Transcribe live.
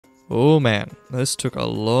Oh man, this took a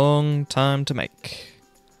long time to make.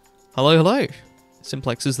 Hello.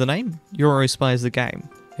 Simplex is the name, Eurospy is the game.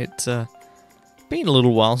 It's been a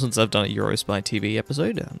little while since I've done a Eurospy TV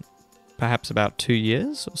episode, perhaps about 2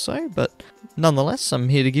 years or so, but nonetheless, I'm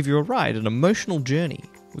here to give you a ride, an emotional journey.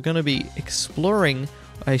 We're going to be exploring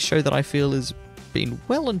a show that I feel has been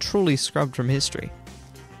well and truly scrubbed from history.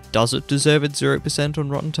 Does it deserve its 0% on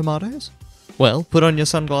Rotten Tomatoes? Well, put on your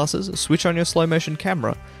sunglasses, switch on your slow motion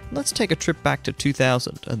camera, and let's take a trip back to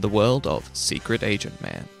 2000 and the world of Secret Agent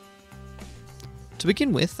Man. To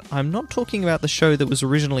begin with, I'm not talking about the show that was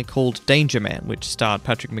originally called Danger Man, which starred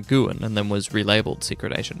Patrick McGoohan and then was relabeled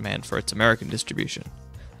Secret Agent Man for its American distribution.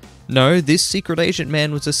 No, this Secret Agent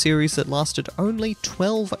Man was a series that lasted only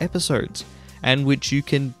 12 episodes, and which you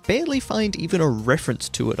can barely find even a reference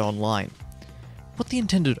to it online. What the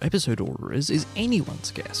intended episode order is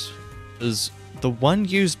anyone's guess, as the one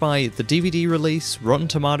used by the DVD release, Rotten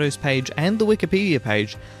Tomatoes page, and the Wikipedia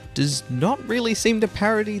page does not really seem to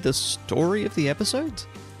parody the story of the episodes.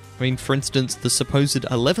 I mean, for instance, the supposed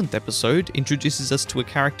 11th episode introduces us to a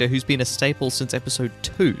character who's been a staple since episode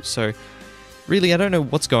 2, so really I don't know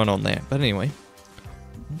what's going on there. But anyway,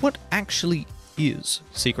 what actually is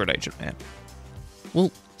Secret Agent Man?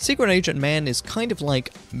 Well, Secret Agent Man is kind of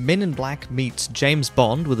like Men in Black meets James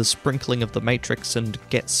Bond with a sprinkling of The Matrix and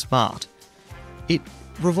Get Smart. It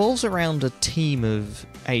revolves around a team of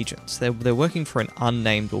agents. They're working for an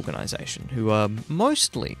unnamed organisation who are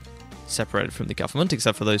mostly separated from the government,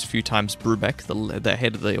 except for those few times Brubeck, the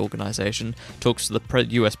head of the organisation, talks to the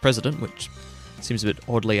US president, which seems a bit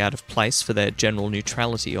oddly out of place for their general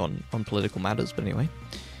neutrality on political matters, but anyway.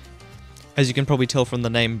 As you can probably tell from the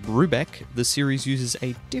name Brubeck, the series uses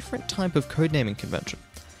a different type of codenaming convention,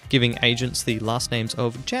 giving agents the last names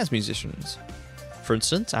of jazz musicians. For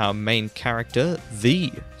instance, our main character,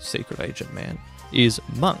 the Secret Agent Man, is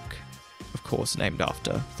Monk, of course named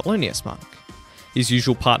after Thelonious Monk. His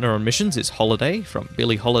usual partner on missions is Holiday from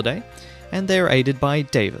Billie Holiday, and they're aided by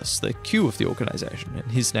Davis, the Q of the organisation,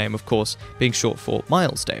 and his name, of course, being short for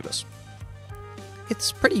Miles Davis.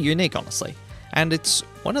 It's pretty unique, honestly, and it's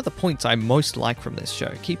one of the points I most like from this show.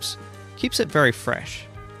 It keeps it very fresh.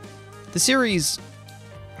 The series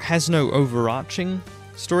has no overarching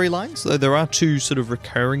storylines, though there are two sort of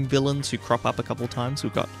recurring villains who crop up a couple times.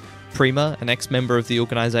 We've got Prima, an ex-member of the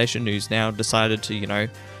organisation who's now decided to,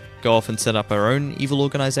 go off and set up her own evil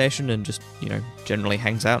organisation and just, generally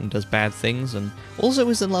hangs out and does bad things, and also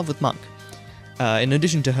is in love with Monk. In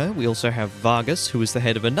addition to her, we also have Vargas, who is the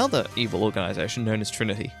head of another evil organisation known as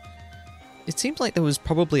Trinity. It seems like there was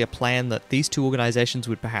probably a plan that these two organisations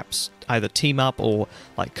would perhaps either team up or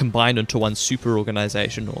combine into one super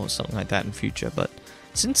organisation or something like that in future, but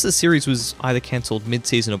since the series was either cancelled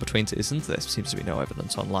mid-season or between seasons, there seems to be no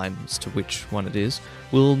evidence online as to which one it is.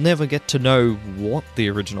 We'll never get to know what the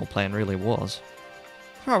original plan really was.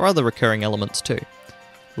 There are other recurring elements too.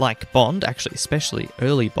 Like Bond, actually especially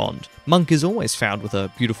early Bond, Monk is always found with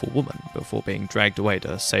a beautiful woman before being dragged away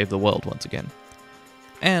to save the world once again.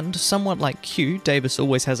 And somewhat like Q, Davis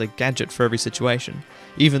always has a gadget for every situation,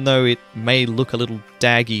 even though it may look a little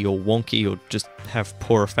daggy or wonky or just have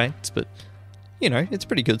poor effects, but it's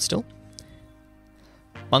pretty good still.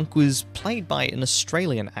 Monk was played by an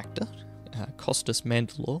Australian actor, Costas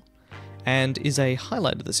Mandylor, and is a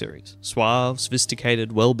highlight of the series. Suave,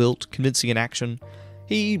 sophisticated, well-built, convincing in action.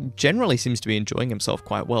 He generally seems to be enjoying himself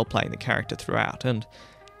quite well playing the character throughout, and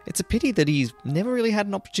it's a pity that he's never really had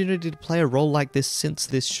an opportunity to play a role like this since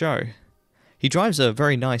this show. He drives a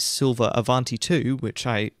very nice silver Avanti 2, which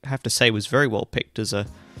I have to say was very well picked as a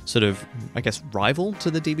sort of, rival to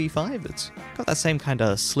the DB5. It's got that same kind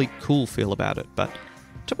of sleek, cool feel about it, but it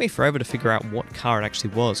took me forever to figure out what car it actually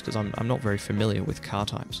was, because I'm not very familiar with car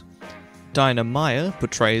types. Dinah Meyer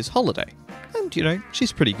portrays Holiday, and,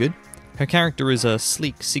 she's pretty good. Her character is a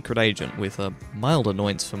sleek secret agent with a mild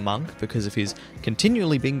annoyance for Monk because of his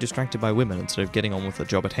continually being distracted by women instead of getting on with the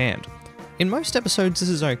job at hand. In most episodes this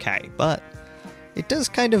is okay, but it does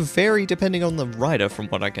kind of vary depending on the writer from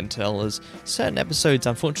what I can tell, as certain episodes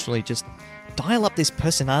unfortunately just dial up this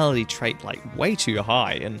personality trait way too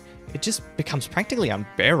high, and it just becomes practically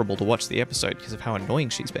unbearable to watch the episode because of how annoying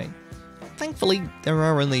she's being. Thankfully, there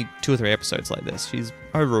are only 2 or 3 episodes like this. She's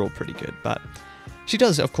overall pretty good, but she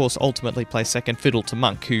does of course ultimately play second fiddle to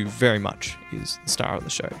Monk, who very much is the star of the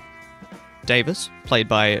show. Davis, played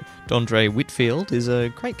by Dondre Whitfield, is a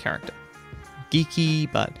great character.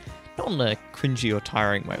 Geeky, but not in a cringy or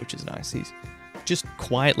tiring way, which is nice. He's just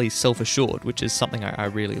quietly self-assured, which is something I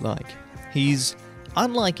really like. He's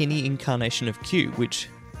unlike any incarnation of Q, which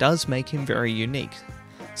does make him very unique.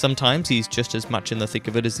 Sometimes he's just as much in the thick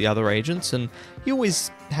of it as the other agents, and he always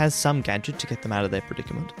has some gadget to get them out of their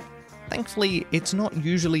predicament. Thankfully, it's not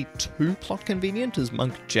usually too plot convenient, as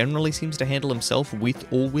Monk generally seems to handle himself with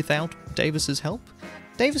or without Davis's help.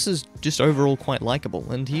 Davis is just overall quite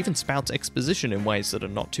likeable, and he even spouts exposition in ways that are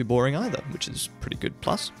not too boring either, which is a pretty good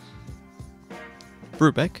plus.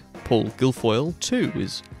 Brubeck, Paul Guilfoyle, too,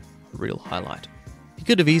 is a real highlight. He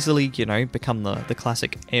could have easily, become the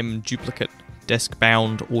classic M duplicate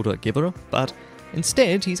desk-bound order giver, but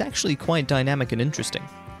instead he's actually quite dynamic and interesting.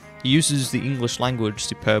 He uses the English language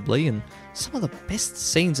superbly, and some of the best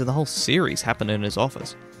scenes in the whole series happen in his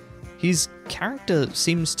office. His character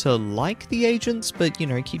seems to like the agents, but,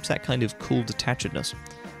 keeps that kind of cool detachedness.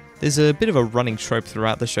 There's a bit of a running trope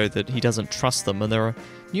throughout the show that he doesn't trust them, and there are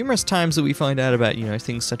numerous times that we find out about,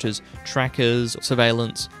 things such as trackers,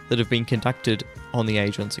 surveillance that have been conducted on the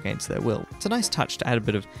agents against their will. It's a nice touch to add a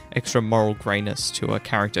bit of extra moral greyness to a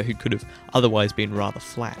character who could have otherwise been rather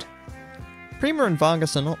flat. Prima and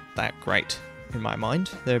Vargas are not that great, in my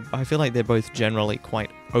mind. I feel like they're both generally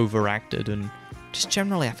quite overacted, and just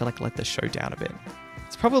generally I feel like let the show down a bit.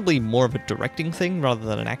 It's probably more of a directing thing rather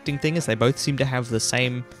than an acting thing, as they both seem to have the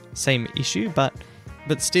same issue, but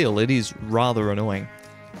still, it is rather annoying.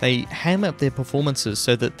 They ham up their performances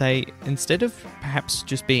so that they, instead of perhaps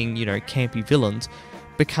just being, campy villains,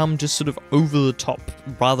 become just sort of over-the-top,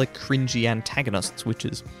 rather cringy antagonists, which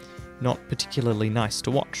is not particularly nice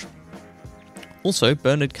to watch. Also,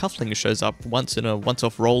 Bernard Cuffling shows up once in a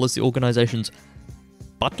once-off role as the organisation's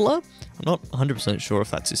butler. I'm not 100% sure if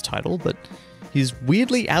that's his title, but his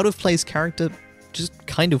weirdly out-of-place character just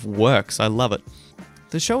kind of works. I love it.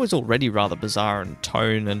 The show is already rather bizarre in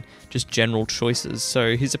tone and just general choices,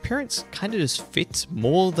 so his appearance kind of just fits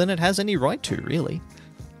more than it has any right to, really.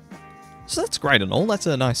 So that's great and all, that's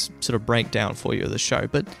a nice sort of breakdown for you of the show,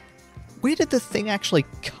 but where did the thing actually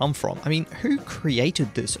come from? I mean, who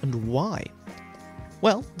created this and why?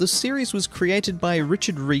 Well, the series was created by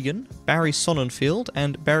Richard Regan, Barry Sonnenfeld,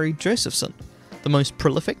 and Barry Josephson. The most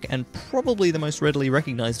prolific and probably the most readily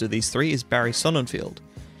recognised of these three is Barry Sonnenfeld,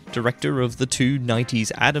 director of the two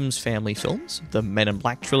 90s Addams Family films, the Men in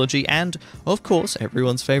Black trilogy, and, of course,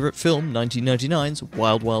 everyone's favourite film, 1999's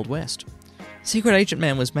Wild Wild West. Secret Agent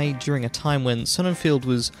Man was made during a time when Sonnenfeld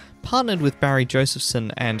was partnered with Barry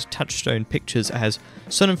Josephson and Touchstone Pictures as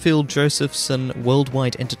Sonnenfeld Josephson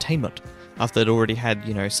Worldwide Entertainment, after they'd already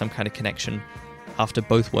had, some kind of connection after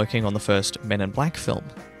both working on the first Men in Black film.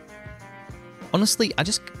 Honestly,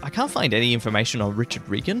 I can't find any information on Richard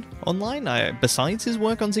Regan online, besides his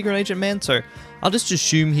work on Secret Agent Man, so I'll just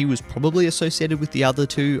assume he was probably associated with the other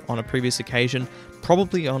two on a previous occasion,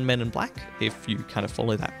 probably on Men in Black, if you kind of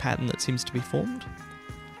follow that pattern that seems to be formed.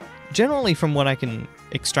 Generally, from what I can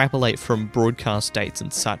extrapolate from broadcast dates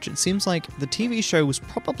and such, it seems like the TV show was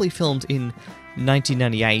probably filmed in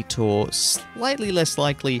 1998 or slightly less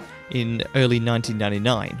likely in early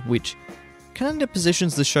 1999, which kind of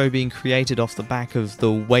positions the show being created off the back of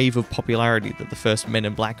the wave of popularity that the first Men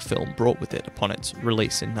in Black film brought with it upon its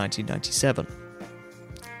release in 1997.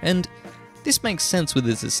 And this makes sense with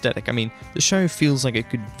its aesthetic. I mean, the show feels like it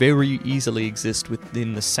could very easily exist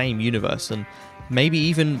within the same universe, and maybe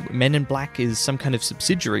even Men in Black is some kind of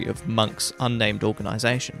subsidiary of Monk's unnamed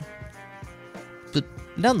organisation. But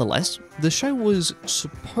nonetheless, the show was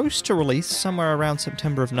supposed to release somewhere around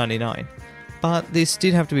September of '99, but this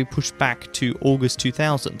did have to be pushed back to August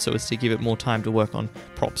 2000 so as to give it more time to work on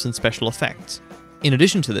props and special effects. In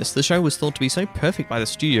addition to this, the show was thought to be so perfect by the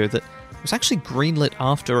studio that it was actually greenlit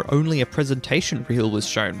after only a presentation reel was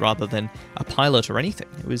shown rather than a pilot or anything.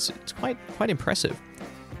 It's quite impressive.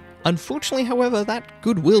 Unfortunately, however, that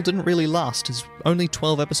goodwill didn't really last, as only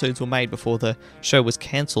 12 episodes were made before the show was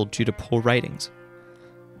cancelled due to poor ratings.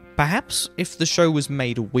 Perhaps if the show was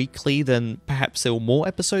made weekly, then perhaps there were more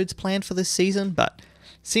episodes planned for this season, but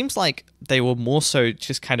it seems like they were more so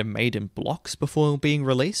just kind of made in blocks before being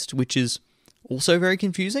released, which is also very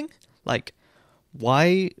confusing. Like,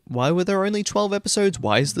 why were there only 12 episodes?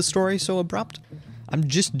 Why is the story so abrupt? I'm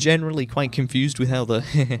just generally quite confused with how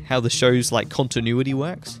the show's continuity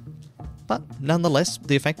works. But nonetheless,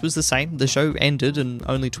 the effect was the same. The show ended and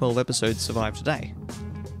only 12 episodes survive today.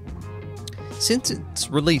 Since its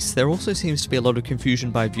release, there also seems to be a lot of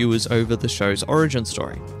confusion by viewers over the show's origin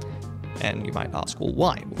story. And you might ask, well,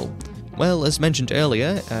 why? Well, as mentioned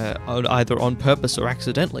earlier, either on purpose or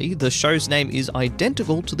accidentally, the show's name is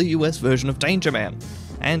identical to the US version of Danger Man.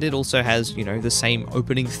 And it also has, the same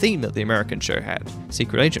opening theme that the American show had,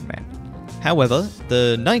 Secret Agent Man. However,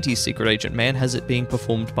 the 90s Secret Agent Man has it being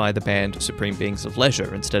performed by the band Supreme Beings of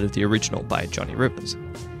Leisure instead of the original by Johnny Rivers.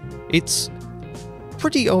 It's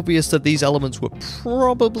pretty obvious that these elements were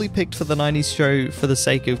probably picked for the 90s show for the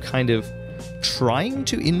sake of kind of trying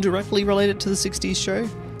to indirectly relate it to the 60s show.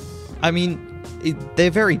 I mean, they're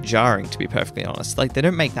very jarring, to be perfectly honest. Like, they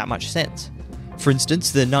don't make that much sense. For instance,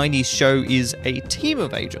 the 90s show is a team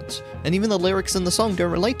of agents, and even the lyrics in the song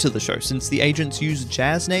don't relate to the show, since the agents use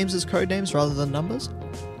jazz names as code names rather than numbers.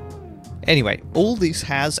 Anyway, all this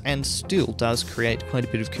has and still does create quite a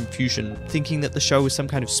bit of confusion, thinking that the show is some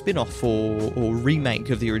kind of spin-off or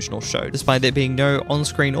remake of the original show, despite there being no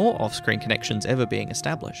on-screen or off-screen connections ever being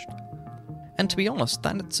established. And to be honest,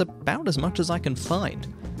 that's about as much as I can find.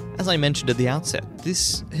 As I mentioned at the outset,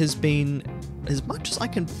 this has been as much as I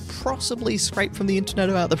can possibly scrape from the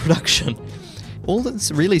internet about the production. All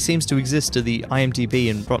that really seems to exist are the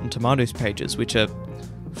IMDb and Rotten Tomatoes pages, which are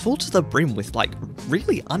full to the brim with, like,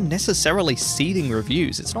 really unnecessarily seeding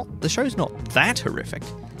reviews. The show's not that horrific.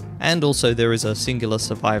 And also there is a singular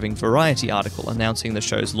surviving Variety article announcing the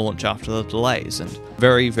show's launch after the delays, and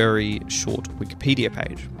very, very short Wikipedia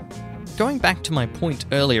page. Going back to my point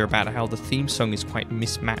earlier about how the theme song is quite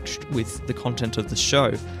mismatched with the content of the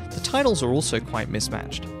show, the titles are also quite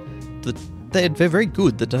mismatched. They're very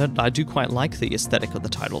good. I do quite like the aesthetic of the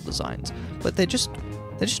title designs, but they're just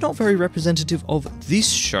not very representative of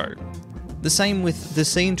this show. The same with the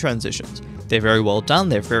scene transitions. They're very well done,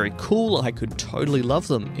 they're very cool, I could totally love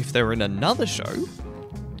them if they were in another show,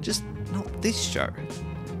 just not this show.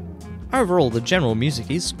 Overall, the general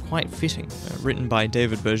music is quite fitting, written by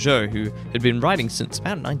David Bergeau, who had been writing since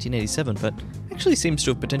about 1987, but actually seems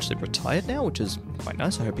to have potentially retired now, which is quite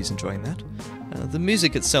nice. I hope he's enjoying that. The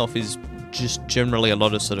music itself is just generally a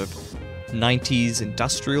lot of sort of 90s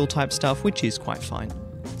industrial type stuff, which is quite fine.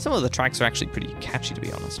 Some of the tracks are actually pretty catchy, to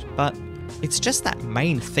be honest, but it's just that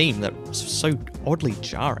main theme that's so oddly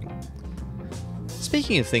jarring.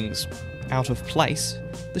 Speaking of things out of place,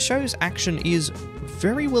 the show's action is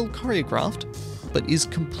very well choreographed, but is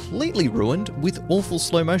completely ruined with awful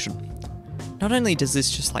slow motion. Not only does this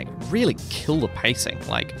just like really kill the pacing,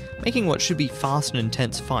 like making what should be fast and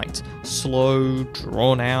intense fights slow,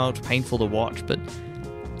 drawn out, painful to watch, but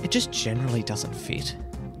it just generally doesn't fit.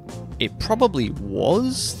 It probably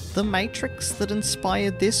was The Matrix that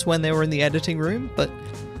inspired this when they were in the editing room, but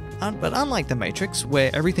unlike The Matrix, where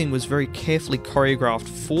everything was very carefully choreographed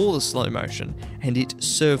for the slow motion and it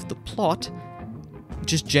served the plot,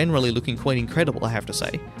 just generally looking quite incredible, I have to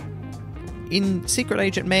say. In Secret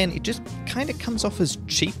Agent Man, it just kind of comes off as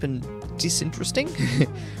cheap and disinteresting,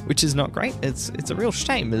 which is not great. It's a real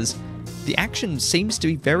shame, as the action seems to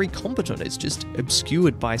be very competent. It's just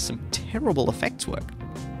obscured by some terrible effects work.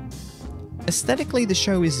 Aesthetically, the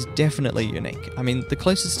show is definitely unique. I mean, the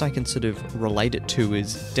closest I can sort of relate it to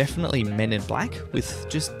is definitely Men in Black, with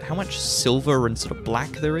just how much silver and sort of black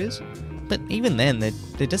there is. But even then, there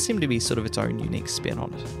does seem to be sort of its own unique spin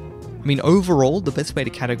on it. I mean, overall, the best way to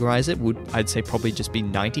categorize it would, I'd say, probably just be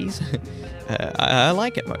 90s. I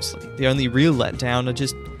like it mostly. The only real letdown are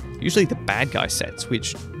just usually the bad guy sets,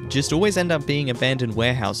 which just always end up being abandoned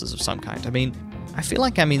warehouses of some kind. I mean, I feel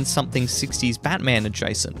like I'm in something 60s Batman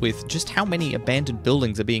adjacent with just how many abandoned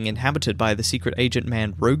buildings are being inhabited by the Secret Agent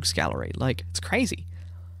Man Rogues Gallery. Like, it's crazy.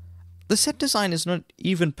 The set design is not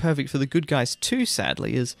even perfect for the good guys too,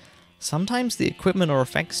 sadly, as sometimes the equipment or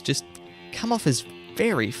effects just come off as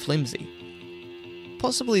very flimsy.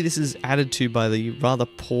 Possibly this is added to by the rather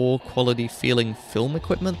poor quality feeling film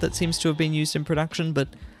equipment that seems to have been used in production, but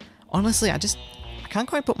honestly, I can't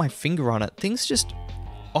quite put my finger on it. Things just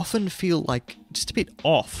often feel like just a bit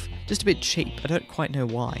off, just a bit cheap. I don't quite know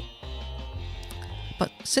why.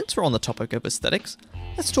 But since we're on the topic of aesthetics,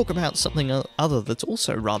 let's talk about something other that's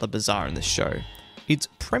also rather bizarre in this show. It's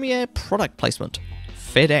premier product placement.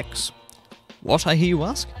 FedEx. What, I hear you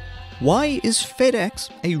ask? Why is FedEx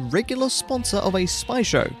a regular sponsor of a spy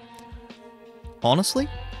show? Honestly,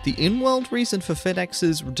 the in-world reason for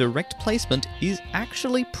FedEx's direct placement is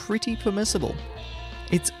actually pretty permissible.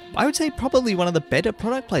 It's, I would say, probably one of the better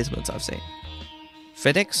product placements I've seen.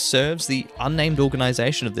 FedEx serves the unnamed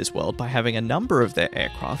organization of this world by having a number of their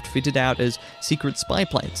aircraft fitted out as secret spy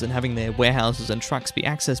planes and having their warehouses and trucks be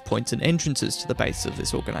access points and entrances to the base of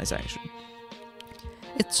this organization.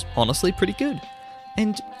 It's honestly pretty good.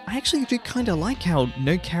 And I actually do kind of like how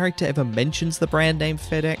no character ever mentions the brand name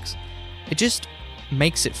FedEx. It just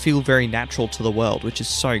makes it feel very natural to the world, which is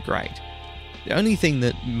so great. The only thing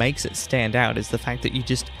that makes it stand out is the fact that you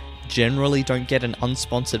just generally don't get an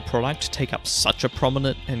unsponsored product take up such a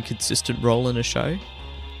prominent and consistent role in a show.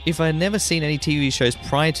 If I had never seen any TV shows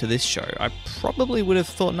prior to this show, I probably would have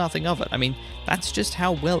thought nothing of it. I mean, that's just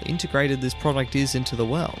how well integrated this product is into the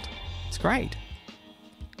world. It's great.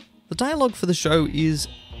 The dialogue for the show is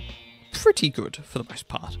pretty good for the most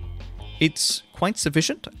part. It's quite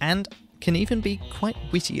sufficient and can even be quite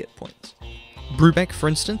witty at points. Brubeck, for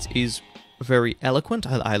instance, is very eloquent.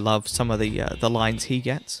 I love some of the lines he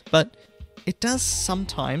gets, but it does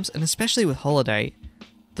sometimes, and especially with Holiday,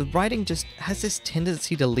 the writing just has this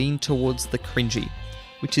tendency to lean towards the cringy,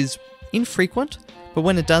 which is infrequent, but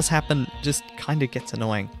when it does happen, just kind of gets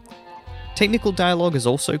annoying. Technical dialogue is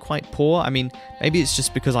also quite poor. I mean, maybe it's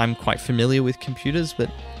just because I'm quite familiar with computers, but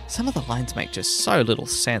some of the lines make just so little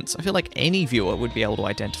sense. I feel like any viewer would be able to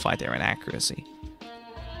identify their inaccuracy.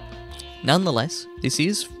 Nonetheless, this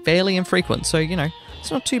is fairly infrequent, so,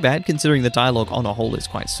 it's not too bad considering the dialogue on a whole is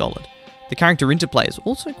quite solid. The character interplay is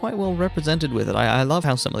also quite well represented with it. I love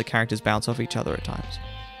how some of the characters bounce off each other at times.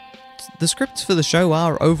 The scripts for the show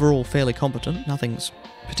are overall fairly competent, nothing's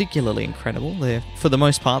particularly incredible. They're, for the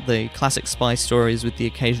most part, the classic spy stories with the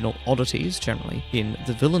occasional oddities, generally in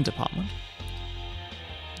the villain department.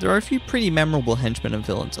 There are a few pretty memorable henchmen and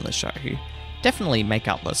villains in the show who definitely make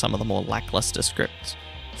up for some of the more lackluster scripts.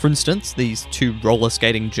 For instance, these two roller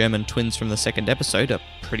skating German twins from the second episode are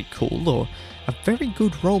pretty cool, or a very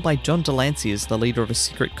good role by John Delancey as the leader of a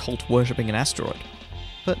secret cult worshipping an asteroid.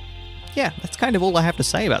 But yeah, that's kind of all I have to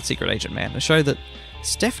say about Secret Agent Man, a show that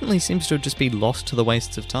definitely seems to have just been lost to the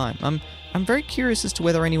wastes of time. I'm very curious as to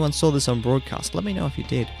whether anyone saw this on broadcast. Let me know if you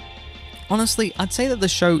did. Honestly, I'd say that the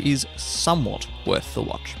show is somewhat worth the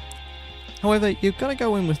watch. However, you've got to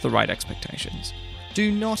go in with the right expectations. Do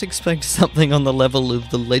not expect something on the level of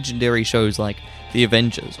the legendary shows like The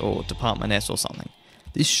Avengers or Department S or something.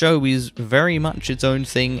 This show is very much its own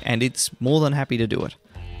thing, and it's more than happy to do it.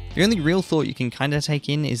 The only real thought you can kind of take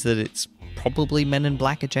in is that it's probably Men in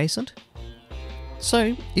Black adjacent.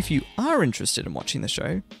 So, if you are interested in watching the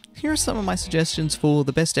show, here are some of my suggestions for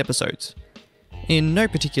the best episodes. In no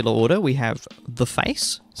particular order, we have The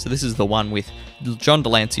Face. So this is the one with John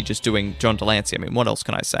Delancey just doing John Delancey. I mean, what else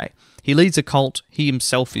can I say? He leads a cult. He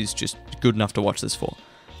himself is just good enough to watch this for.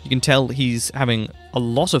 You can tell he's having a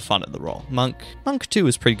lot of fun at the role. Monk too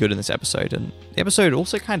is pretty good in this episode, and the episode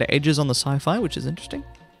also kind of edges on the sci-fi, which is interesting.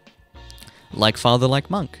 Like Father, Like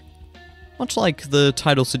Monk. Much like the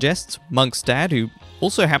title suggests, Monk's dad, who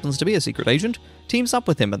also happens to be a secret agent, teams up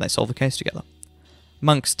with him and they solve a case together.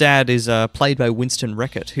 Monk's dad is played by Winston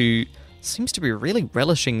Reckett, who seems to be really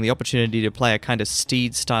relishing the opportunity to play a kind of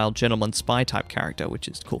Steed-style gentleman spy type character, which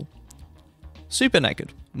is cool. Super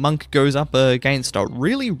Naked. Monk goes up against a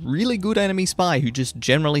really, really good enemy spy who just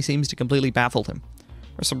generally seems to completely baffle him.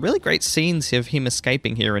 There are some really great scenes of him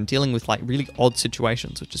escaping here and dealing with like really odd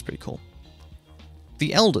situations, which is pretty cool.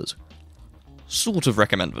 The Elders. Sort of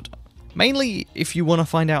recommended. Mainly if you want to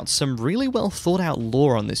find out some really well thought out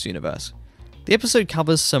lore on this universe. The episode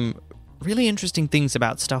covers some really interesting things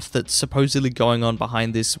about stuff that's supposedly going on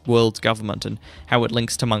behind this world's government and how it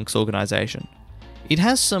links to Monk's organization. It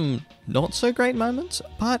has some not so great moments,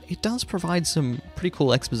 but it does provide some pretty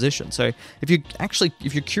cool exposition. So if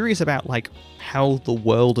you're curious about like how the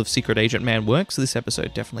world of Secret Agent Man works, this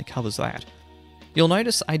episode definitely covers that. You'll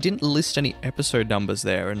notice I didn't list any episode numbers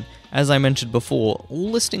there, and as I mentioned before,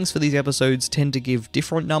 all listings for these episodes tend to give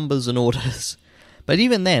different numbers and orders. But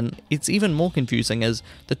even then, it's even more confusing as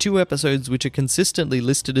the two episodes which are consistently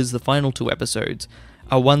listed as the final two episodes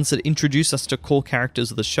are ones that introduce us to core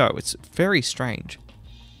characters of the show. It's very strange.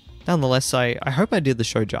 Nonetheless, I hope I did the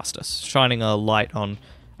show justice, shining a light on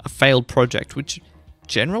a failed project which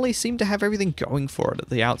generally seemed to have everything going for it at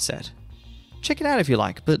the outset. Check it out if you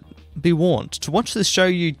like, but be warned, to watch this show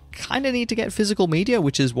you kind of need to get physical media,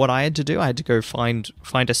 which is what I had to do. I had to go find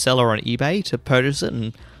a seller on eBay to purchase it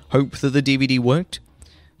and hope that the DVD worked.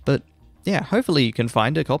 But yeah, hopefully you can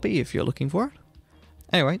find a copy if you're looking for it.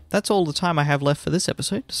 Anyway, that's all the time I have left for this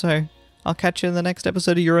episode, so I'll catch you in the next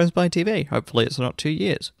episode of Eurospy TV. Hopefully it's not 2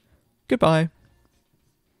 years. Goodbye.